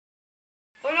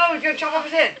No, he's gonna chop off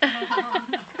his head.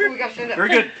 We gotta stand up. Very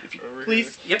good. If you,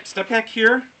 please, yep, step back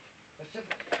here.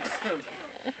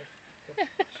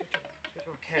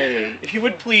 Okay, if you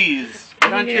would please,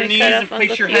 get onto your knees and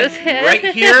place your head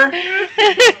right here.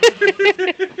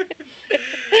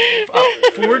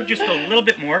 Forward just a little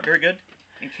bit more. Very good.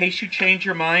 In case you change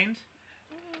your mind,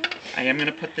 I am going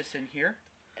to put this in here.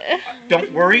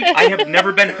 Don't worry, I have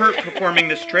never been hurt performing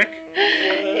this trick.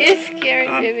 You're scary,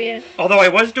 Vivian. Although I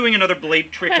was doing another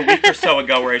blade trick a week or so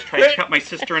ago where I was trying to cut my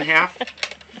sister in half.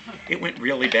 It went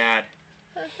really bad.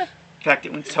 In fact,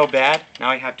 it went so bad, now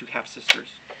I have 2 half-sisters.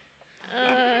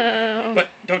 But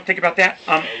don't think about that.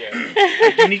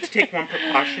 I do need to take one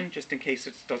precaution, just in case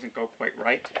it doesn't go quite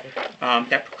right.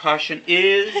 That precaution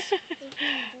is...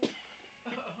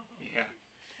 Yeah.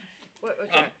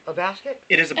 What's that? A basket?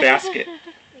 It is a basket.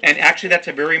 And actually, that's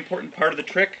a very important part of the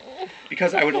trick,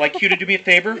 because I would like you to do me a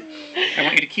favor. I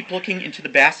want you to keep looking into the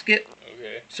basket,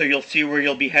 so you'll see where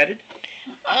you'll be headed.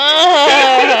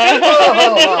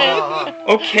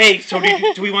 Okay, so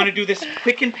do we want to do this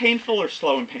quick and painful or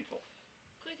slow and painful?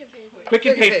 Quick and painful. Quick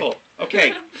and painful.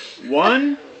 Okay.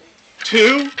 1,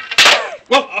 2.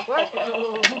 Whoa. What?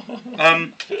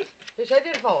 His head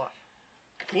didn't fall off.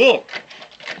 Cool.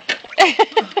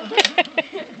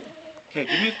 Okay, do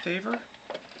me a favor.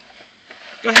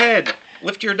 Go ahead.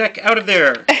 Lift your neck out of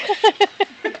there.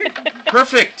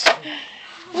 Perfect.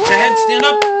 Go ahead, stand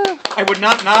up. I would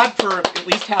not nod for at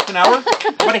least half an hour. How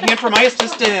about a hand for my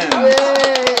assistant?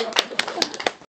 Yay.